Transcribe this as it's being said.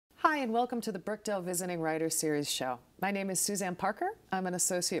Hi, and welcome to the Brookdale Visiting Writers Series show. My name is Suzanne Parker. I'm an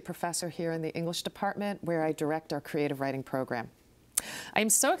associate professor here in the English department where I direct our creative writing program. I am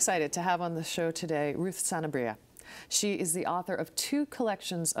so excited to have on the show today Ruth Sanabria. She is the author of 2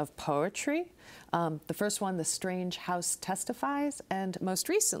 collections of poetry. The first one, The Strange House Testifies, and most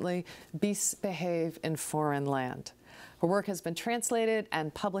recently, Beasts Behave in Foreign Land. Her work has been translated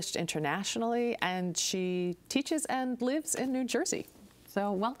and published internationally, and she teaches and lives in New Jersey.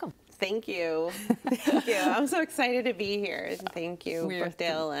 So welcome. Thank you. Thank you. I'm so excited to be here. Thank you,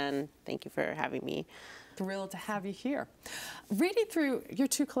 Brookdale, and thank you for having me. Thrilled to have you here. Reading through your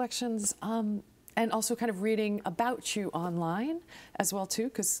 2 collections, and also kind of reading about you online as well too,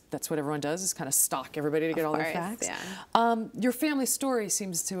 because that's what everyone does, is kind of stalk everybody to get all their facts. Yeah. Your family story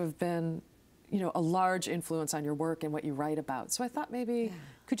seems to have been, you know, a large influence on your work and what you write about. So I thought maybe,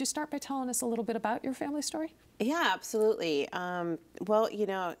 could you start by telling us a little bit about your family story? Yeah, absolutely. Well, you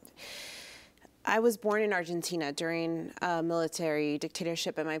know, I was born in Argentina during a military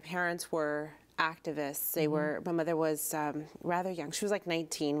dictatorship, and my parents were activists. They were, my mother was rather young. She was like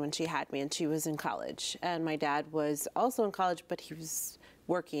 19 when she had me, and she was in college. And my dad was also in college, but he was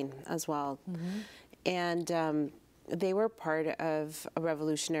working as well. And they were part of a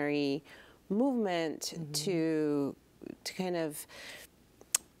revolutionary movement to kind of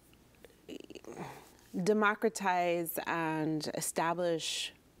democratize and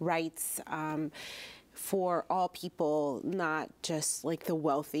establish rights for all people, not just like the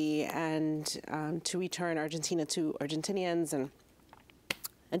wealthy, and to return Argentina to Argentinians, and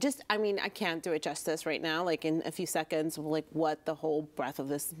just, I mean, I can't do it justice right now, like in a few seconds, like what the whole breadth of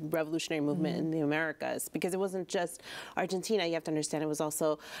this revolutionary movement in the Americas, because it wasn't just Argentina. You have to understand it was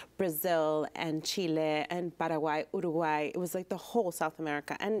also Brazil and Chile and Paraguay, Uruguay. It was like the whole South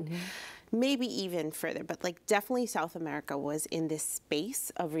America, and maybe even further, but like definitely South America was in this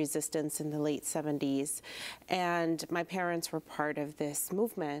space of resistance in the late 70s. And my parents were part of this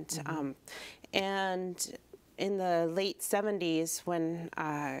movement. And in the late 70s, when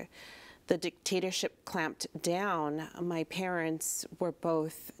the dictatorship clamped down, my parents were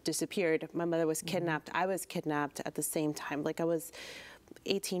both disappeared. My mother was kidnapped. I was kidnapped at the same time. Like I was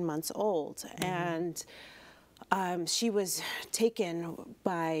 18 months old. And she was taken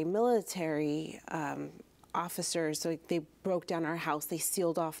by military officers. So they broke down our house. They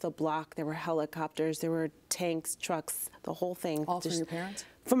sealed off the block. There were helicopters. There were tanks, trucks, the whole thing. All from your parents?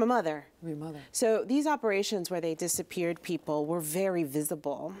 From my mother. Your mother. So these operations where they disappeared people were very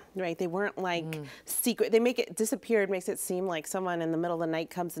visible, right? They weren't like secret. They make it disappeared, makes it seem like someone in the middle of the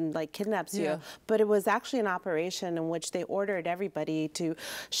night comes and like kidnaps you. But it was actually an operation in which they ordered everybody to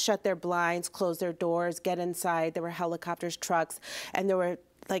shut their blinds, close their doors, get inside. There were helicopters, trucks, and there were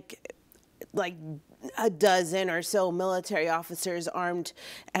like a dozen or so military officers armed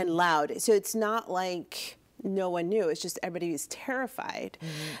and loud. So it's not like no one knew. It's just everybody was terrified.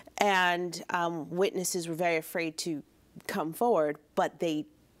 And witnesses were very afraid to come forward, but they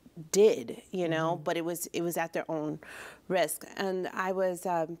did, you know, but it was at their own risk. And I was,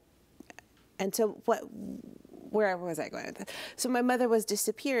 and so where was I going with that? So my mother was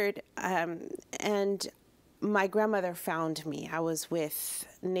disappeared, and my grandmother found me. I was with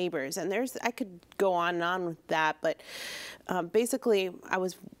neighbors, and I could go on and on with that, but basically I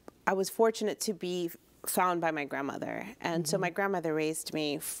was fortunate to be found by my grandmother. And so my grandmother raised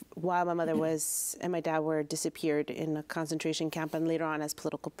me while my mother was and my dad were disappeared in a concentration camp, and later on as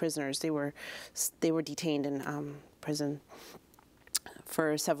political prisoners. They were detained in prison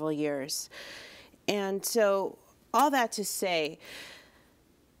for several years. And so all that to say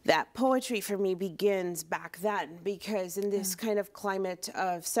that poetry for me begins back then, because in this kind of climate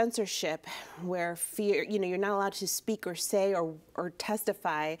of censorship where fear, you know, you're not allowed to speak or say or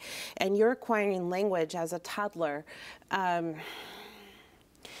testify, and you're acquiring language as a toddler.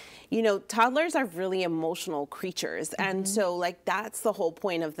 You know, toddlers are really emotional creatures, and so like that's the whole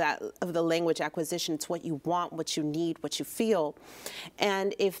point of the language acquisition. It's what you want, what you need, what you feel,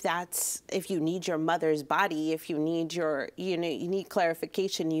 and if you need your mother's body, if you need you need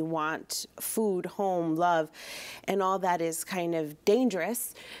clarification, you want food, home, love, and all that is kind of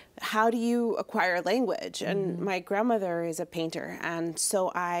dangerous. How do you acquire language? And my grandmother is a painter, and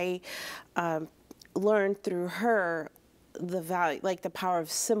so I learned through her the value, like the power of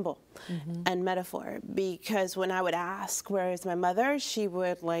symbol and metaphor, because when I would ask, where is my mother, she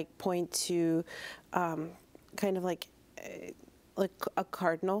would like point to kind of like a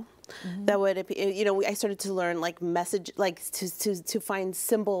cardinal that would, you know, I started to learn like to find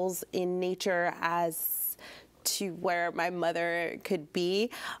symbols in nature as to where my mother could be,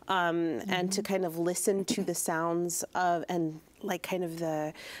 and to kind of listen to the sounds of, and like kind of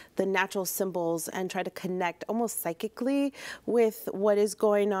the natural symbols, and try to connect almost psychically with what is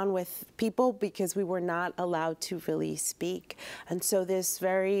going on with people, because we were not allowed to really speak. And so this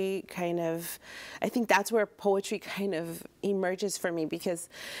very kind of, I think that's where poetry kind of emerges for me, because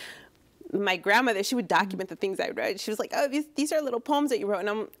my grandmother, she would document the things I would write. She was like, oh, these are little poems that you wrote.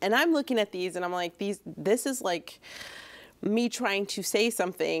 And I'm looking at these and I'm like, this is like me trying to say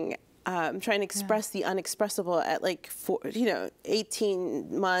something, trying to express the unexpressible at like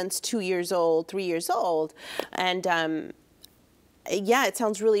 18 months, 2 years old, 3 years old. And yeah, it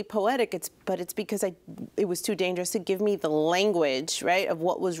sounds really poetic, but it's because it was too dangerous to give me the language, right, of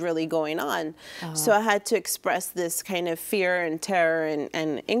what was really going on. So I had to express this kind of fear and terror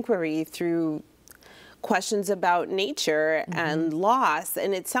and inquiry through questions about nature and loss.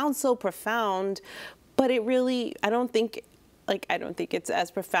 And it sounds so profound, but it really, I don't think it's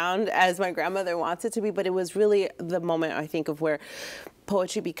as profound as my grandmother wants it to be, but it was really the moment, I think, of where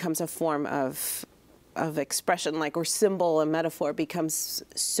poetry becomes a form of expression, like, or symbol and metaphor, becomes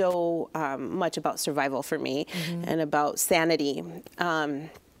so much about survival for me, and about sanity, and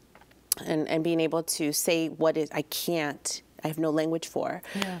being able to say what is I have no language for.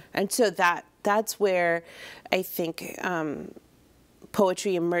 And so that's where I think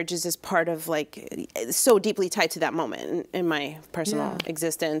poetry emerges as part of, like, so deeply tied to that moment in my personal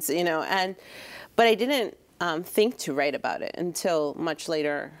existence, but I didn't think to write about it until much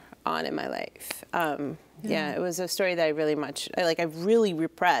later on in my life. It was a story that I really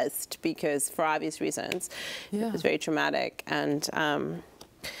repressed, because for obvious reasons. It was very traumatic, and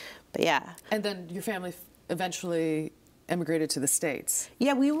but yeah. And then your family eventually emigrated to the States.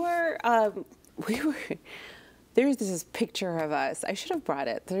 Yeah, we were there's this picture of us. I should have brought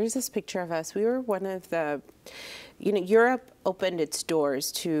it. There's this picture of us. We were one of the, Europe opened its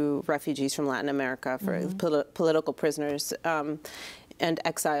doors to refugees from Latin America for political prisoners, and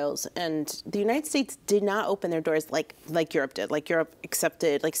exiles, and the United States did not open their doors like Europe did. Like Europe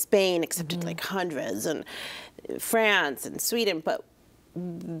accepted, like Spain accepted like hundreds, and France and Sweden, but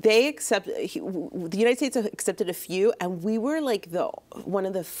the United States accepted a few, and we were like one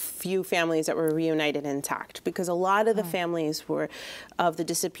of the few families that were reunited intact, because a lot of the families of the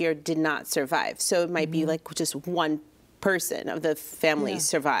disappeared did not survive. So it might be like just one person of the family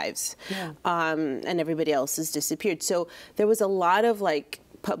survives, and everybody else has disappeared. So there was a lot of like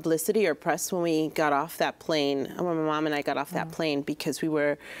publicity or press when we got off that plane, when my mom and I got off that plane, because we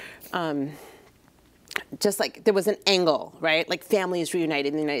were just like, there was an angle, right? Like, families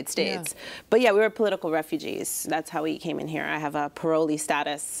reunited in the United States. But yeah, we were political refugees. That's how we came in here. I have a parolee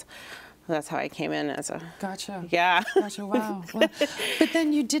status. That's how I came in as a... Gotcha. Yeah. Gotcha, wow. But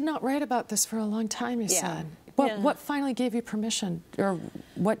then you did not write about this for a long time, you said. What finally gave you permission, or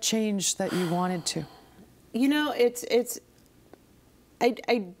what changed that you wanted to?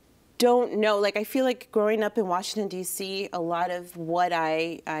 I don't know. Like, I feel like growing up in Washington, D.C., a lot of what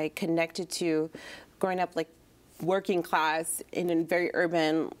I connected to growing up, like, working class in a very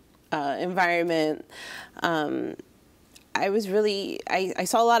urban environment, I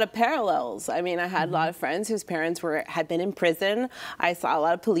saw a lot of parallels. I mean, I had a lot of friends whose parents had been in prison. I saw a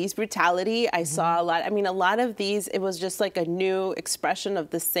lot of police brutality. I saw a lot of these, it was just like a new expression of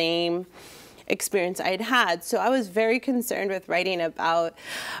the same experience I'd had. So I was very concerned with writing about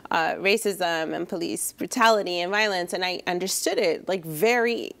racism and police brutality and violence, and I understood it like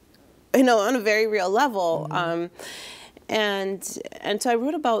very, on a very real level. And so I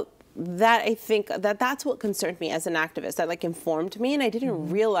wrote about that. I think that's what concerned me as an activist, that like informed me, and I didn't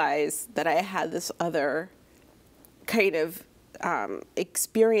realize that I had this other kind of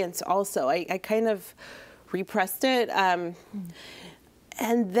experience also. I kind of repressed it.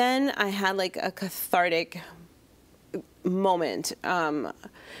 And then I had like a cathartic moment around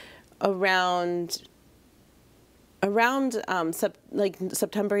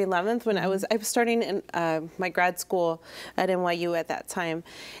September 11th, when I was starting in my grad school at NYU at that time,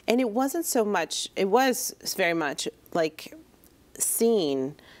 and it wasn't so much. It was very much like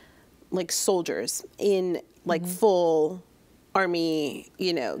seeing like soldiers in like full army,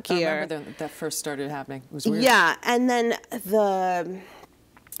 gear. I remember that first started happening. It was weird. Yeah, and then the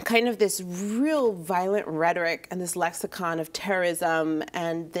kind of this real violent rhetoric and this lexicon of terrorism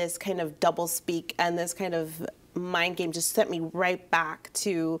and this kind of doublespeak and this kind of mind game just sent me right back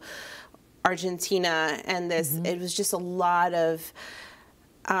to Argentina. And this, it was just a lot of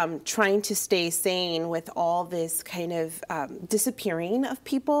trying to stay sane with all this kind of disappearing of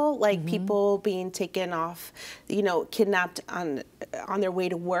people, like people being taken off, you know, kidnapped on their way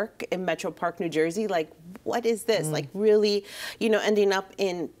to work in Metro Park, New Jersey. Like, what is this? Like, really, you know, ending up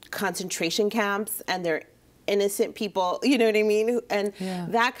in concentration camps, and they're innocent people, you know what I mean? And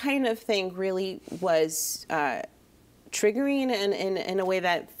that kind of thing really was triggering, and in a way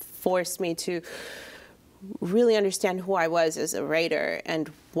that forced me to really understand who I was as a writer,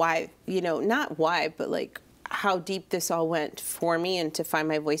 and why, you know, not why, but like how deep this all went for me, and to find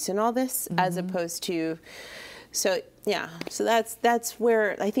my voice in all this, as opposed to, so yeah, so that's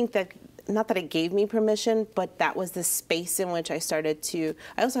where I think that, not that it gave me permission, but that was the space in which I started to,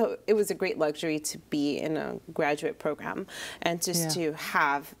 it was a great luxury to be in a graduate program, and just to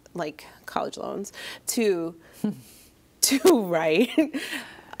have like college loans to write.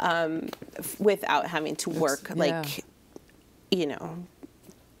 Without having to work like, you know,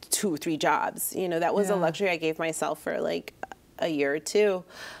 2 or 3 jobs. You know, that was a luxury I gave myself for like a year or 2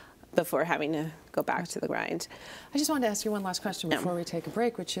 before having to go back to the grind. I just wanted to ask you one last question before we take a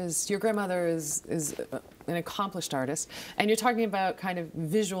break, which is, your grandmother is an accomplished artist, and you're talking about kind of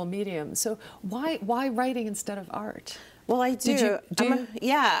visual medium. So why writing instead of art? Well, I do.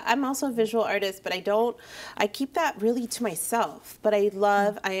 I'm also a visual artist, but I keep that really to myself. But I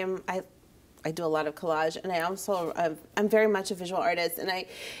love, I do a lot of collage, and I also, I'm very much a visual artist, and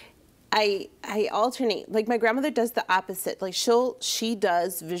I alternate. Like, my grandmother does the opposite. Like, she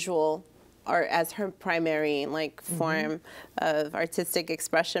does visual art as her primary, like, form of artistic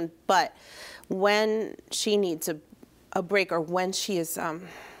expression. But when she needs a break, or when she is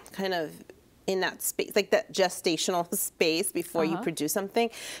kind of in that space, like that gestational space before you produce something,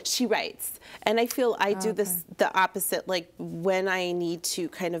 she writes. And I feel I do the opposite, like when I need to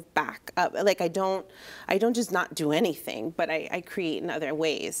kind of back up, like I don't just not do anything, but I create in other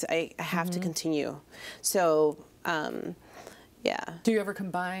ways. I have to continue. So, yeah. Do you ever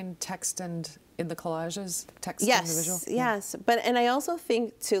combine text and, in the collages, text and the visual? Yes. And I also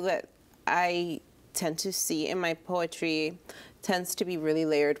think too that I tend to see in my poetry tends to be really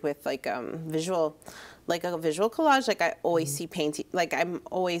layered with like visual, like a visual collage. Like I always see painting, like I'm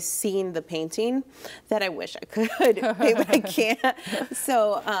always seeing the painting that I wish I could paint, but I can't.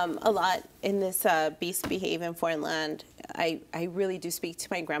 So a lot in this Beast Behave in Foreign Land, I really do speak to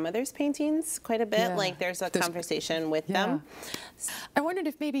my grandmother's paintings quite a bit. Like there's a conversation with them. I wondered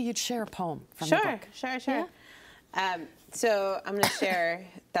if maybe you'd share a poem from the book. Sure. So I'm going to share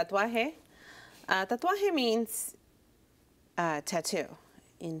Tatuaje. Tatuaje means tattoo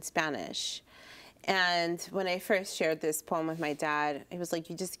in Spanish. And when I first shared this poem with my dad, he was like,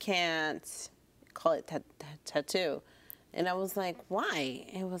 you just can't call it tattoo. And I was like, why?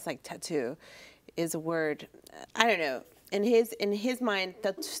 It was like, tattoo is a word, I don't know. In his mind,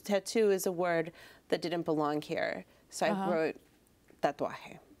 tattoo is a word that didn't belong here. So I wrote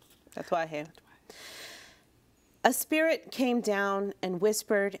tatuaje. Tatuaje. A spirit came down and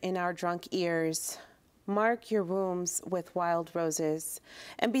whispered in our drunk ears, mark your wombs with wild roses.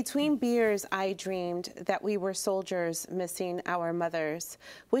 And between beers, I dreamed that we were soldiers missing our mothers,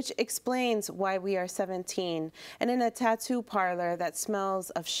 which explains why we are 17 and in a tattoo parlor that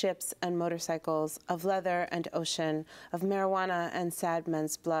smells of ships and motorcycles, of leather and ocean, of marijuana and sad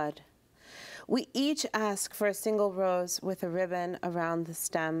men's blood. We each ask for a single rose with a ribbon around the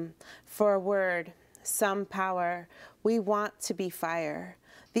stem, for a word, some power. We want to be fire.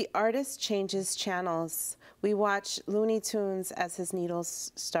 The artist changes channels. We watch Looney Tunes as his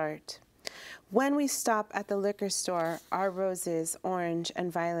needles start. When we stop at the liquor store, our roses, orange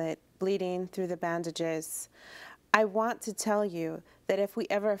and violet, bleeding through the bandages. I want to tell you that if we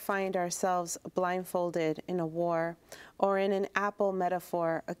ever find ourselves blindfolded in a war or in an apple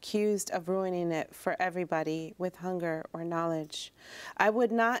metaphor accused of ruining it for everybody with hunger or knowledge, I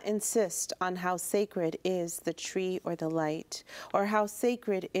would not insist on how sacred is the tree or the light, or how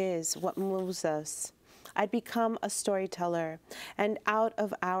sacred is what moves us. I'd become a storyteller, and out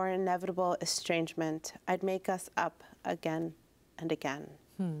of our inevitable estrangement, I'd make us up again and again.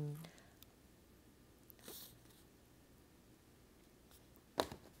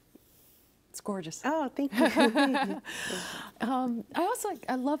 It's gorgeous. Oh, thank you.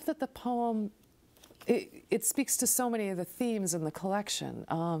 I love that the poem, it speaks to so many of the themes in the collection.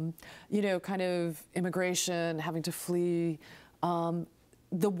 You know, kind of immigration, having to flee,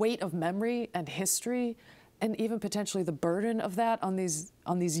 the weight of memory and history, and even potentially the burden of that on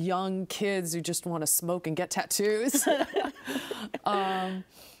these young kids who just want to smoke and get tattoos.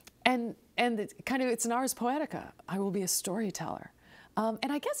 And it's an ars poetica. I will be a storyteller.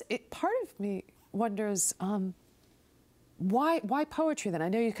 And I guess part of me wonders, why poetry then? I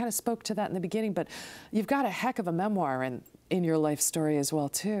know you kind of spoke to that in the beginning, but you've got a heck of a memoir in your life story as well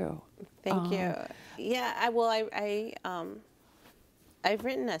too. Thank you. Yeah, I've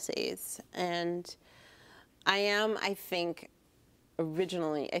written essays, and I think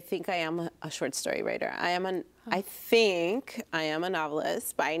originally, I think I am a short story writer. I think I am a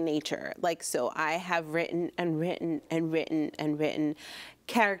novelist by nature. Like, so I have written and written and written and written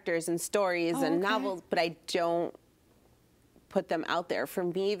characters and stories and novels, but I don't put them out there. For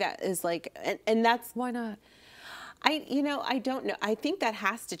me, that is like, and that's... Why not? I don't know. I think that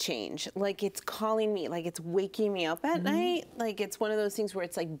has to change. Like, it's calling me, like it's waking me up at night. Like, it's one of those things where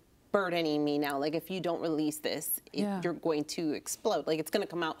it's like burdening me now. Like, if you don't release this, you're going to explode. Like, it's going to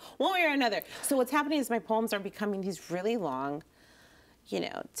come out one way or another. So what's happening is my poems are becoming these really long,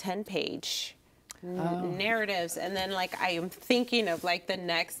 10-page narratives. And then, like, I am thinking of, like, the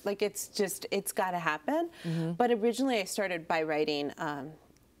next, like, it's got to happen. But originally I started by writing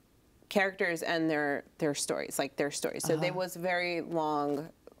characters and their stories, like their stories. So there was very long,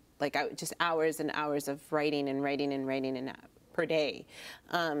 like just hours and hours of writing and writing and writing and per day,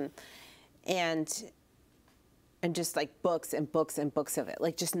 and just like books and books and books of it,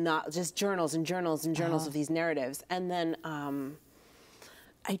 like just journals and journals and journals of these narratives. And then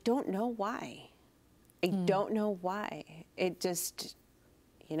I don't know why. I don't know why. It just,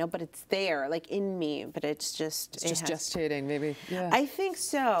 but it's there, like in me, but it's just gestating, maybe. Yeah. I think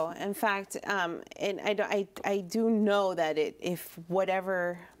so. In fact, and I do know that if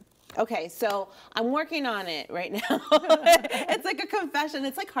whatever. Okay, so I'm working on it right now. It's like a confession.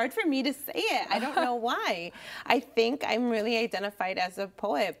 It's like hard for me to say it. I don't know why. I think I'm really identified as a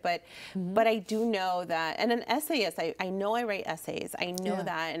poet, but I do know that, and an essayist. I know I write essays. I know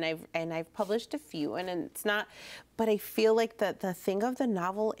that, and I've published a few, and it's not. But I feel like the thing of the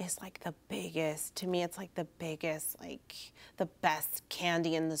novel is like the biggest. To me, it's like the biggest, like the best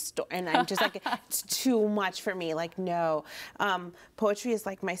candy in the store. And I'm just like, it's too much for me. Like, no. Poetry is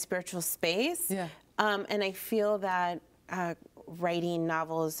like my spiritual space. Yeah. And I feel that writing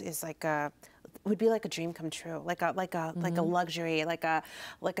novels is like would be like a dream come true. Like a luxury, like a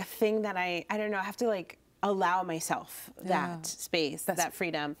thing that I don't know, I have to like allow myself that space, that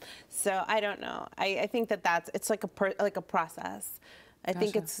freedom. So I don't know. I think it's like a process. I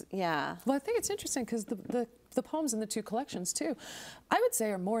think it's, Well, I think it's interesting because the poems in the two collections too, I would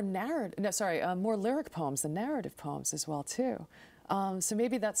say are more more lyric poems than narrative poems as well too. So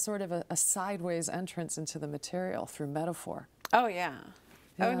maybe that's sort of a sideways entrance into the material through metaphor. Oh yeah.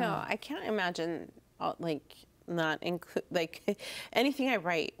 Oh no, I can't imagine like not include, like anything I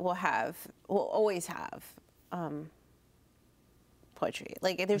write will always have poetry.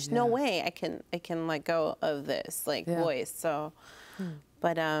 Like there's no way I can let go of this like voice. So,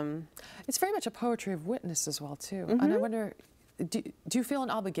 but it's very much a poetry of witness as well too. And I wonder, do you feel an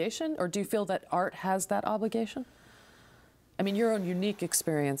obligation, or do you feel that art has that obligation? I mean, your own unique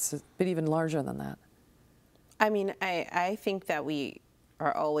experience, but even larger than that. I mean, I think that we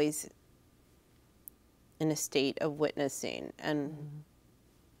are always in a state of witnessing and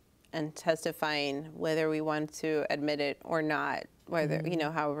testifying, whether we want to admit it or not, whether,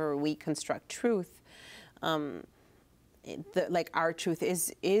 however we construct truth. Like our truth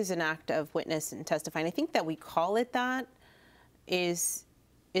is an act of witness and testifying. I think that we call it that is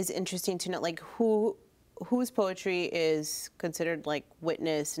interesting to know, like whose poetry is considered like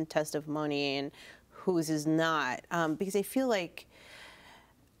witness and testimony and whose is not. Because I feel like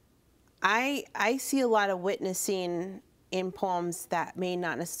I see a lot of witnessing in poems that may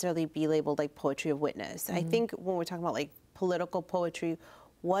not necessarily be labeled like poetry of witness. I think when we're talking about like political poetry,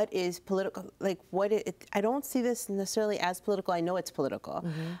 what is political? Like I don't see this necessarily as political. I know it's political.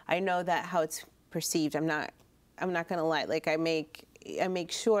 I know that how it's perceived. I'm not gonna lie. Like I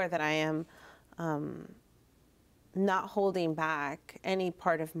make sure that I am not holding back any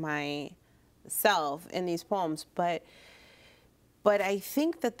part of myself in these poems, but I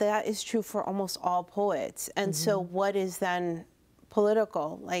think that is true for almost all poets. And so what is then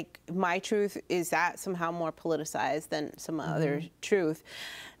political? Like my truth, is that somehow more politicized than some other truth?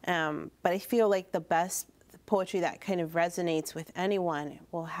 But I feel like the best poetry that kind of resonates with anyone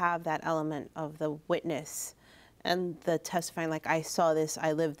will have that element of the witness and the testifying, like I saw this,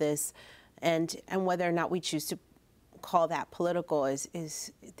 I lived this, and whether or not we choose to call that political is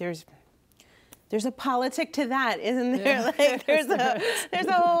there's a politic to that, isn't there? Like there's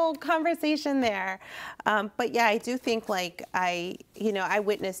a whole conversation there. But yeah, I do think like I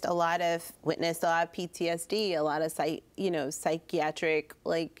witnessed a lot of PTSD, a lot of psychiatric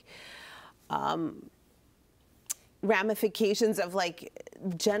like ramifications of like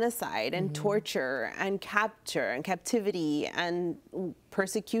genocide and torture and capture and captivity and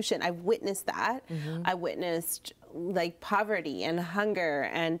persecution. I've witnessed that. I witnessed like poverty and hunger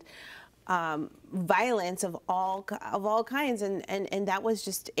and violence of all kinds, and that was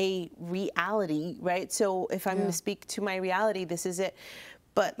just a reality, right? So if I'm going to speak to my reality, this is it.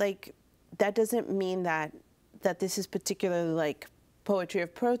 But like that doesn't mean that this is particularly like poetry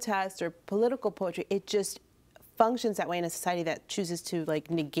of protest or political poetry. It just functions that way in a society that chooses to like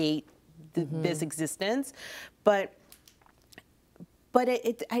negate this existence. But I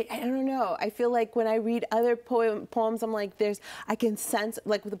don't know. I feel like when I read other poems, I'm like, I can sense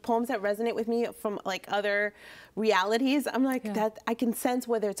like the poems that resonate with me from like other realities. I'm like that I can sense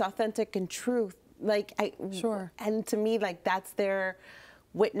whether it's authentic and truth. Like and to me, like that's their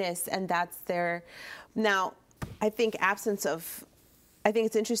witness and that's their. Now, I think I think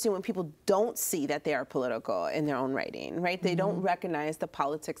it's interesting when people don't see that they are political in their own writing, right? They don't recognize the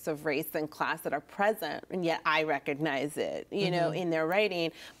politics of race and class that are present, and yet I recognize it, you know, in their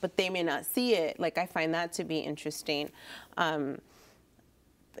writing, but they may not see it. Like, I find that to be interesting.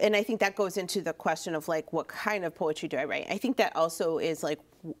 And I think that goes into the question of like, what kind of poetry do I write? I think that also is like,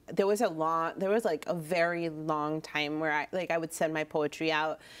 there was like a very long time where I would send my poetry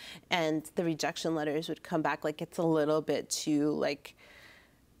out and the rejection letters would come back like it's a little bit too like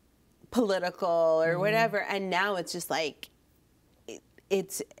political or whatever. And now it's just like,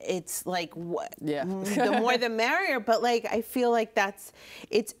 it's like what the more the merrier, but like I feel like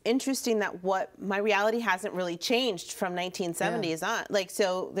it's interesting that what my reality hasn't really changed from 1970s on. Like,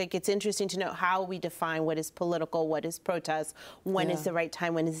 so like it's interesting to know how we define what is political, what is protest, when is the right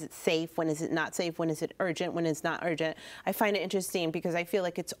time, when is it safe, when is it not safe, when is it urgent, when it's not urgent. I find it interesting because I feel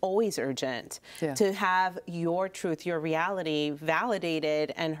like it's always urgent to have your truth, your reality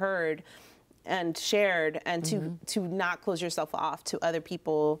validated and heard and shared, and to not close yourself off to other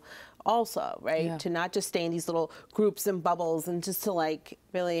people also, right? To not just stay in these little groups and bubbles, and just to like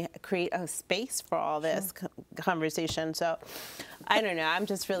really create a space for all this conversation. So I don't know, I'm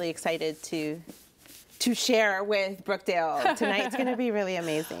just really excited to share with Brookdale. Tonight's going to be really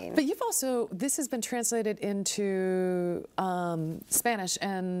amazing. But you've also, this has been translated into Spanish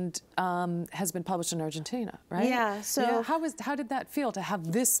and has been published in Argentina, right? Yeah. So how did that feel to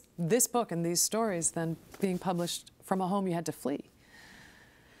have this book and these stories then being published from a home you had to flee?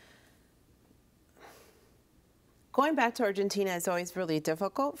 Going back to Argentina is always really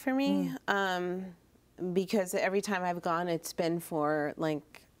difficult for me because every time I've gone, it's been for like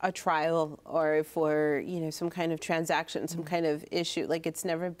a trial or for, you know, some kind of transaction, some kind of issue. Like, it's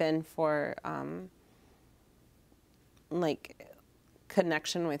never been for like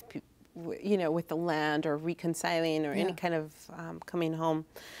connection with, you know, with the land or reconciling or any kind of coming home.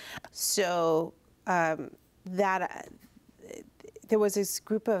 So there was this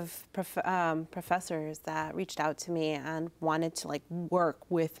group of professors that reached out to me and wanted to like work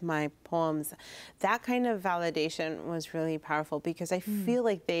with my poems. That kind of validation was really powerful because I feel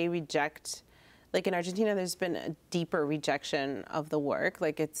like they reject, like in Argentina, there's been a deeper rejection of the work.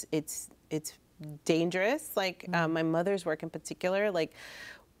 Like it's dangerous. Like my mother's work in particular, like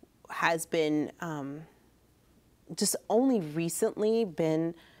has been just only recently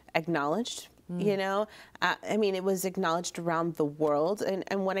been acknowledged. You know, I mean, it was acknowledged around the world.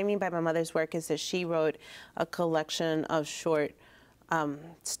 And what I mean by my mother's work is that she wrote a collection of short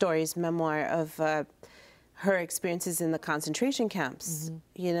stories, memoir of her experiences in the concentration camps,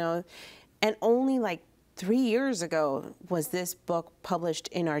 you know. And only like 3 years ago was this book published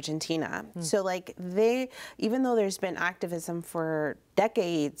in Argentina. So like even though there's been activism for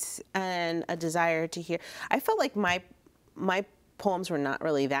decades and a desire to hear, I felt like my poems were not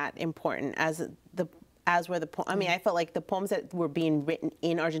really that important as were the I mean, I felt like the poems that were being written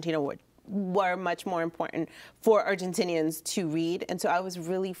in Argentina were much more important for Argentinians to read. And so I was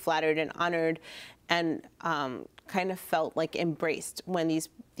really flattered and honored and kind of felt like embraced when these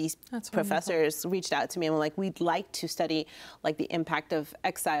professors reached out to me and were like, we'd like to study like the impact of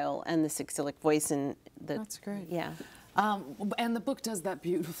exile and this exilic voice. And that's great. Yeah. And the book does that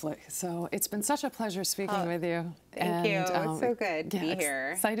beautifully. So it's been such a pleasure speaking with you. Thank you. It's so good to be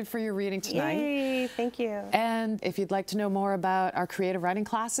here. Excited for your reading tonight. Yay, thank you. And if you'd like to know more about our creative writing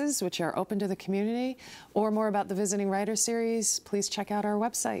classes, which are open to the community, or more about the Visiting Writer Series, please check out our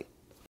website.